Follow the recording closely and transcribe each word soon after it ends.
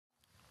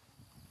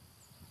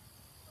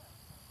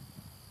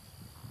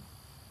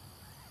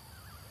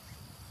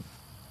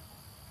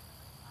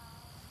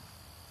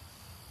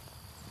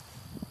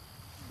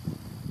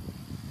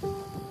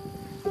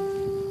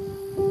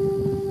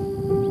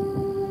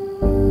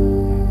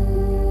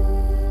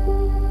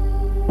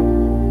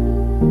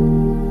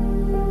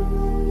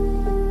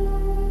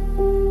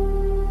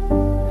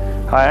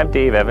Hi, I'm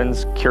Dave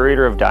Evans,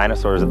 curator of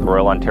dinosaurs at the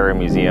Royal Ontario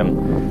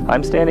Museum.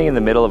 I'm standing in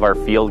the middle of our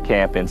field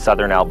camp in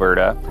southern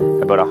Alberta,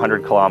 about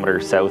 100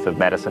 kilometers south of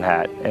Medicine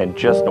Hat and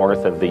just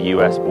north of the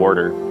US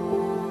border.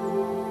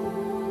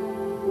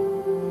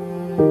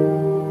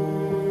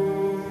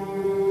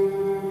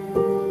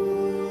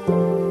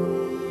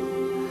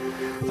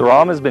 The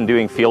ROM has been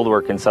doing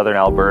fieldwork in southern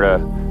Alberta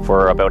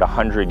for about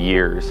 100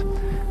 years.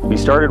 We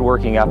started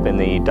working up in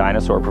the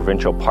Dinosaur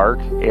Provincial Park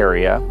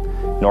area,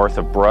 north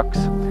of Brooks,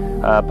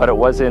 but it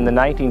was in the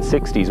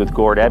 1960s with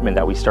Gord Edmond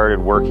that we started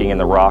working in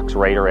the rocks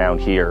right around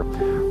here,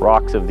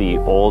 rocks of the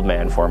Old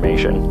Man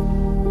Formation.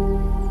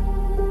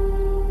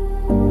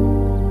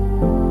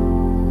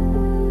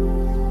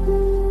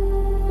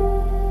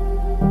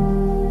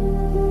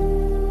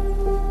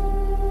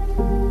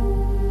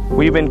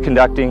 We've been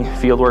conducting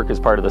fieldwork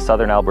as part of the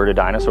Southern Alberta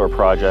Dinosaur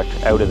Project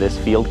out of this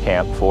field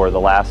camp for the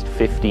last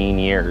 15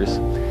 years.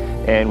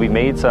 And we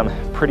made some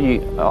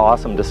pretty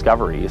awesome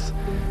discoveries.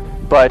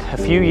 But a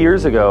few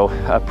years ago,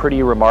 a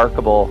pretty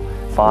remarkable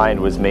find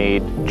was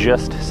made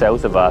just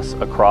south of us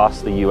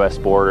across the US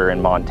border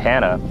in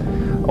Montana,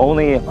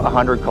 only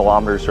 100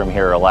 kilometers from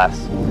here or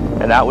less.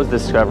 And that was the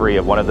discovery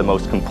of one of the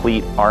most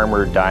complete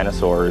armored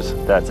dinosaurs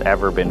that's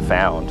ever been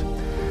found.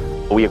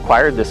 We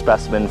acquired this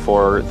specimen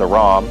for the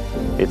ROM.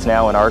 It's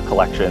now in our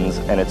collections,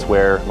 and it's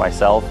where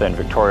myself and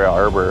Victoria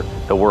Arbour,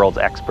 the world's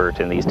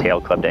expert in these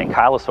tail-clubbed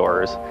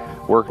ankylosaurs,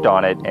 worked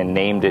on it and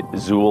named it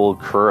Zuul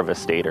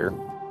crurivastator.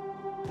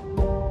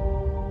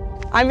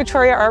 I'm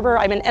Victoria Arbour.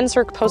 I'm an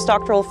NSERC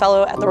postdoctoral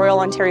fellow at the Royal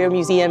Ontario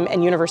Museum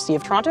and University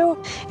of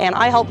Toronto, and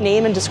I help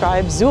name and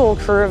describe Zuul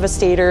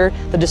crurivastator,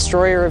 the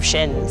destroyer of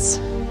shins.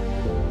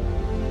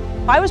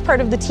 I was part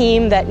of the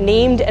team that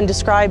named and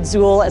described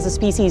Zuul as a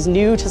species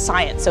new to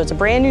science, so it's a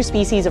brand new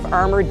species of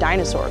armored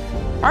dinosaur.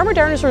 Armored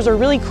dinosaurs are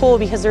really cool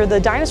because they're the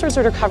dinosaurs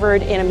that are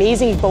covered in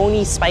amazing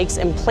bony spikes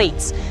and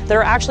plates that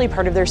are actually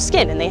part of their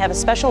skin, and they have a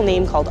special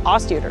name called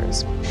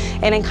osteoderms.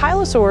 And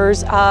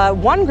ankylosaurs,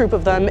 one group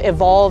of them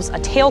evolves a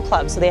tail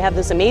club, so they have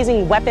this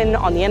amazing weapon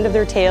on the end of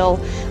their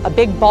tail, a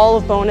big ball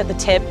of bone at the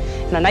tip,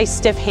 and a nice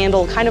stiff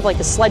handle, kind of like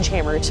a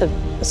sledgehammer to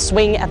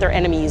swing at their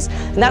enemies.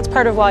 And that's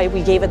part of why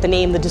we gave it the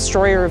name the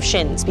destroyer of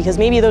shins, because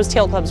maybe those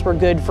tail clubs were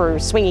good for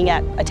swinging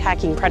at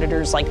attacking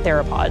predators like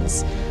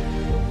theropods.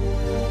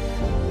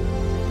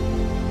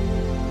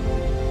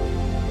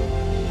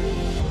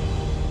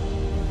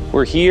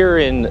 We're here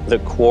in the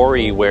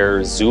quarry where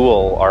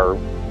Zuul, our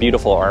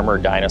beautiful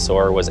armored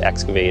dinosaur, was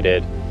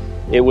excavated.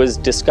 It was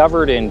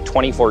discovered in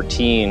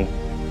 2014,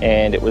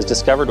 and it was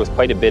discovered with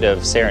quite a bit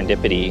of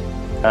serendipity.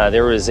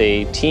 There was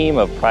a team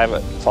of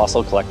private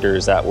fossil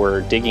collectors that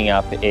were digging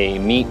up a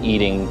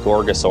meat-eating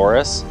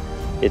Gorgosaurus.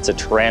 It's a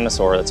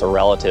tyrannosaur that's a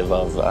relative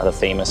of the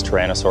famous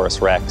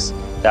Tyrannosaurus rex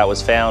that was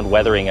found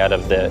weathering out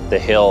of the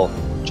hill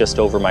just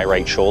over my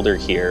right shoulder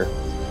here.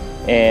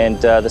 And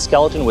the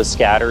skeleton was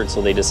scattered,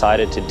 so they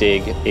decided to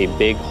dig a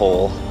big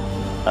hole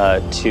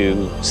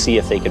to see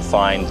if they could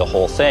find the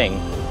whole thing.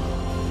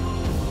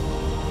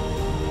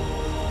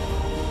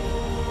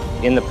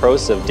 In the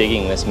process of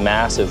digging this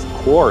massive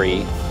quarry,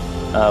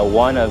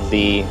 one of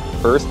the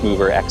earth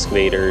mover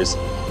excavators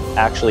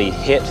actually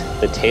hit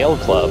the tail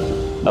club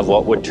of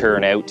what would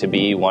turn out to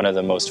be one of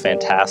the most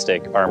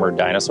fantastic armored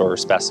dinosaur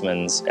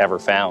specimens ever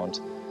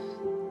found.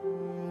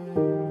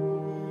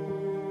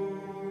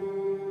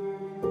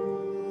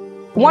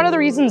 One of the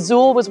reasons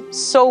Zuul was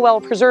so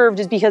well preserved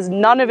is because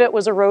none of it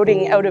was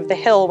eroding out of the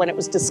hill when it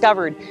was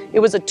discovered. It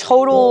was a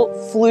total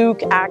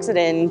fluke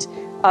accident,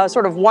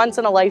 sort of once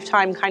in a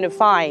lifetime kind of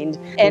find,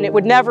 and it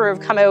would never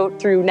have come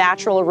out through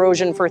natural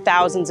erosion for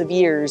thousands of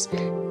years.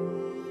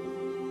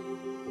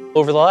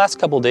 Over the last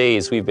couple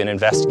days, we've been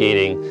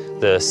investigating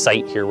the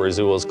site here where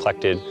Zuul is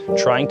collected,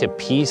 trying to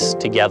piece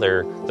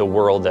together the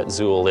world that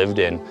Zuul lived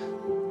in.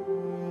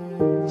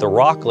 The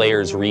rock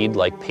layers read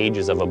like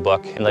pages of a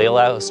book, and they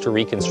allow us to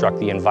reconstruct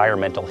the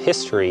environmental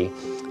history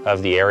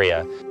of the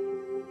area.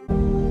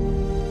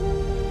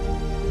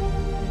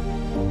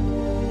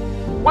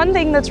 One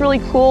thing that's really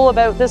cool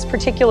about this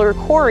particular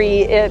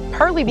quarry,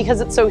 partly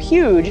because it's so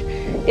huge,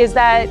 is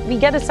that we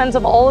get a sense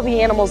of all of the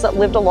animals that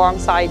lived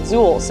alongside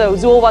Zuul. So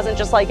Zuul wasn't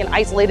just like an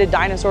isolated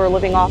dinosaur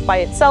living off by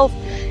itself.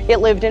 It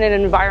lived in an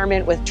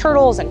environment with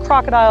turtles and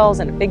crocodiles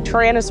and a big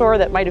tyrannosaur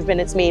that might have been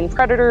its main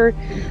predator.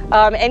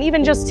 And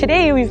even just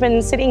today, we've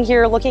been sitting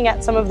here looking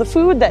at some of the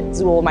food that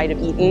Zuul might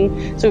have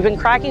eaten. So we've been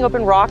cracking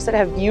open rocks that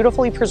have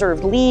beautifully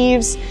preserved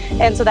leaves.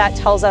 And so that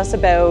tells us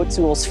about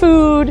Zuul's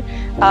food.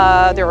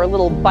 There are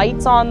little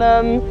bites on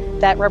them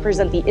that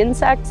represent the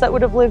insects that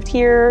would have lived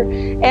here.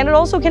 And it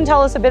also can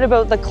tell us a bit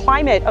about the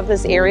climate of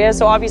this area.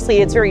 So obviously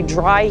it's very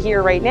dry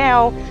here right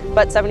now,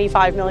 but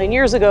 75 million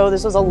years ago,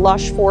 this was a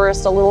lush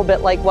forest, a little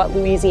bit like what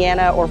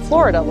Louisiana or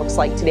Florida looks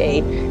like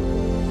today.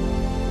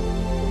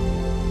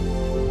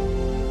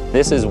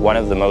 This is one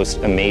of the most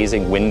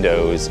amazing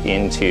windows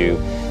into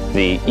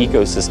the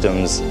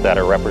ecosystems that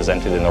are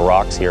represented in the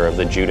rocks here of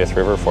the Judith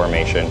River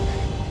Formation,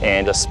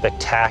 and a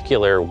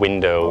spectacular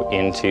window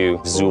into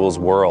Zuul's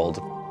world.